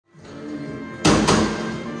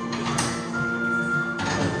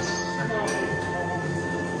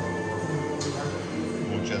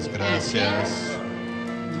gracias.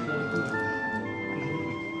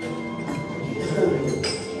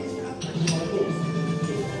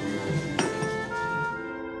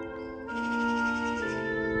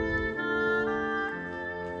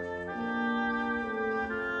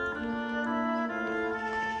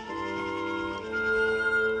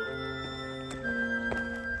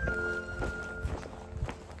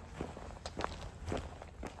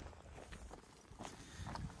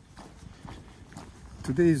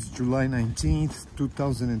 Today is July 19th,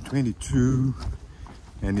 2022,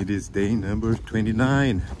 and it is day number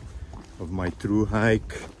 29 of my through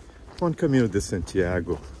hike on Camino de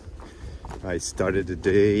Santiago. I started the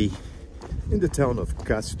day in the town of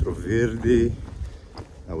Castro Verde.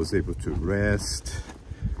 I was able to rest,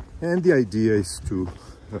 and the idea is to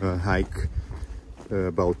hike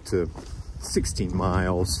about 16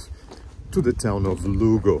 miles to the town of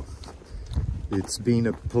Lugo. It's been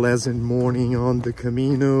a pleasant morning on the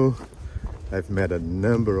Camino. I've met a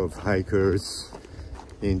number of hikers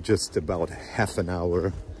in just about half an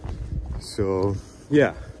hour. So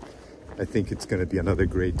yeah, I think it's gonna be another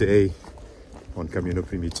great day on Camino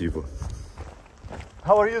Primitivo.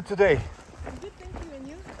 How are you today? I'm good, thank you. And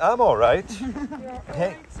you? I'm all right.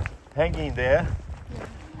 Yeah, Hanging there. Yeah.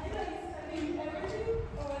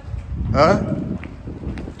 Huh?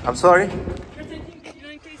 I'm sorry? You're taking,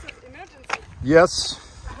 in case of emergency. Yes.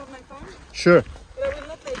 I have my phone, Sure. but I will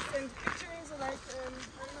not like send pictures or like,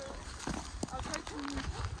 I don't know. I'll try to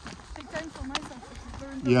take time for myself. It's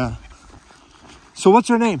very important. Yeah. So what's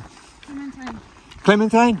your name? Clementine.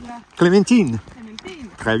 Clémentine? Yeah. Clémentine. Clementine.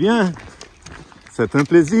 Très bien. C'est un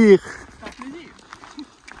plaisir. Par plaisir.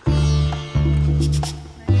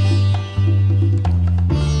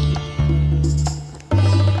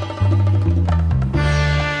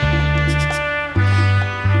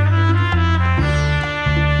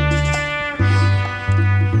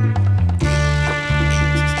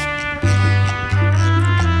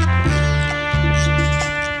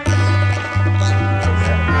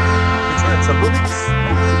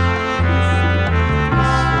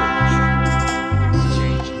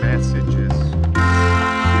 Exchange messages.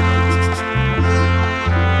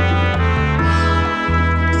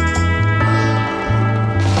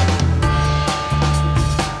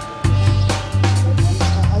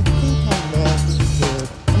 I think I met the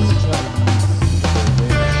two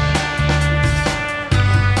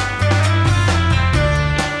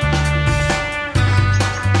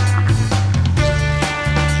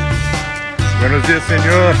Buenos días,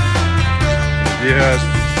 señor. Buenos días.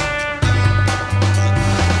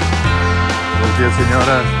 Buenos días,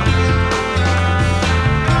 señora.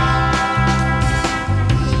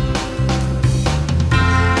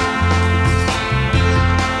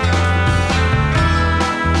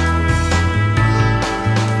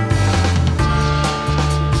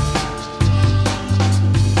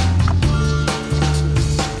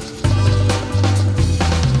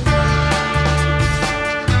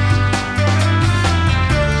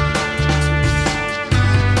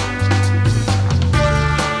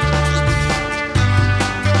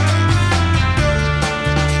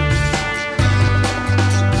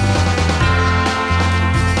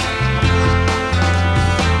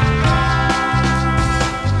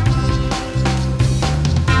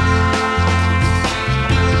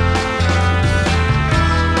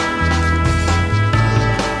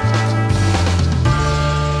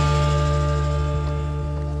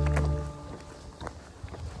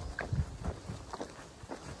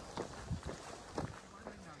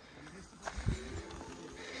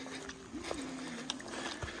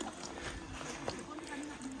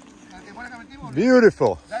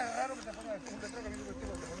 Beautiful.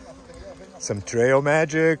 Some trail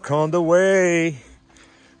magic on the way.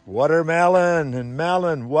 Watermelon and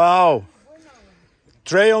melon. Wow.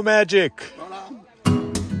 Trail magic.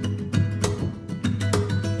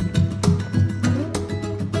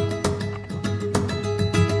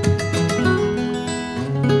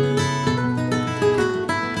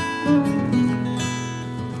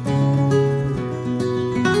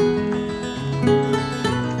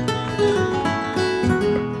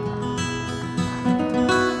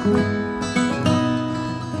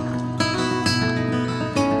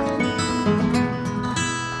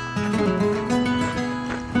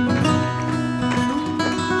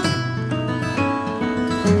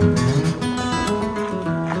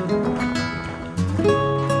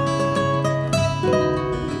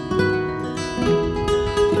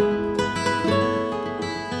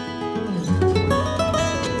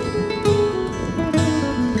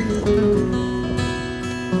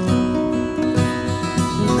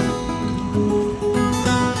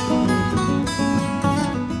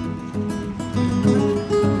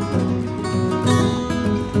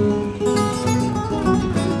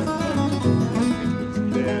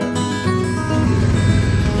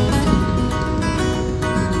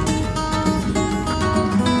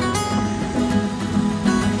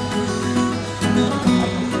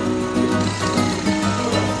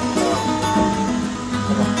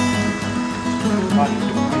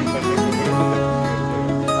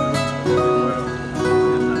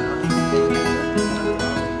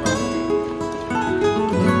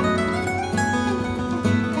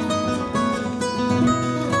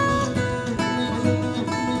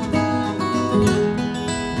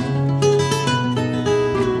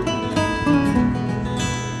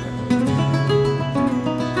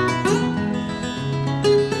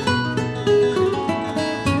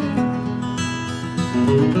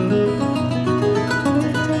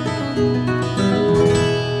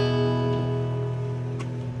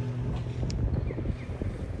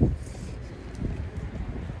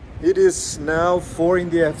 It is now 4 in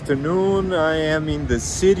the afternoon. I am in the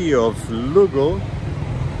city of Lugo.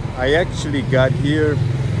 I actually got here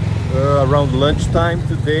around lunchtime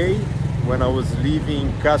today. When I was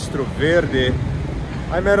leaving Castro Verde,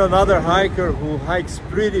 I met another hiker who hikes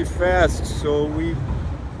pretty fast, so we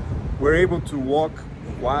were able to walk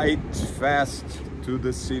quite fast to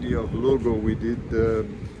the city of Lugo. We did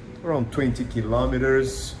around 20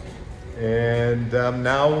 kilometers. And I'm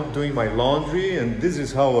now doing my laundry, and this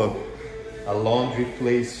is how a laundry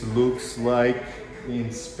place looks like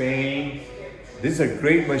in Spain. These are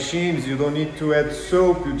great machines. You don't need to add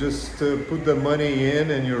soap. You just put the money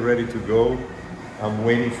in and you're ready to go. I'm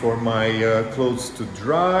waiting for my clothes to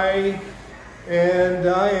dry, and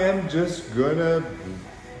I am just gonna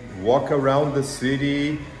walk around the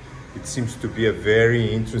city. It seems to be a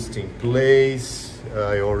very interesting place.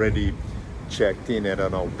 I already checked in at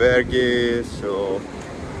an albergue, so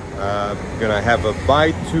I'm gonna have a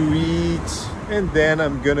bite to eat and then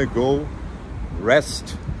I'm gonna go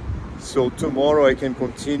rest, so tomorrow I can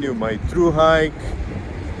continue my through hike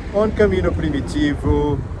on Camino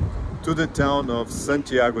Primitivo to the town of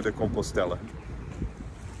Santiago de Compostela.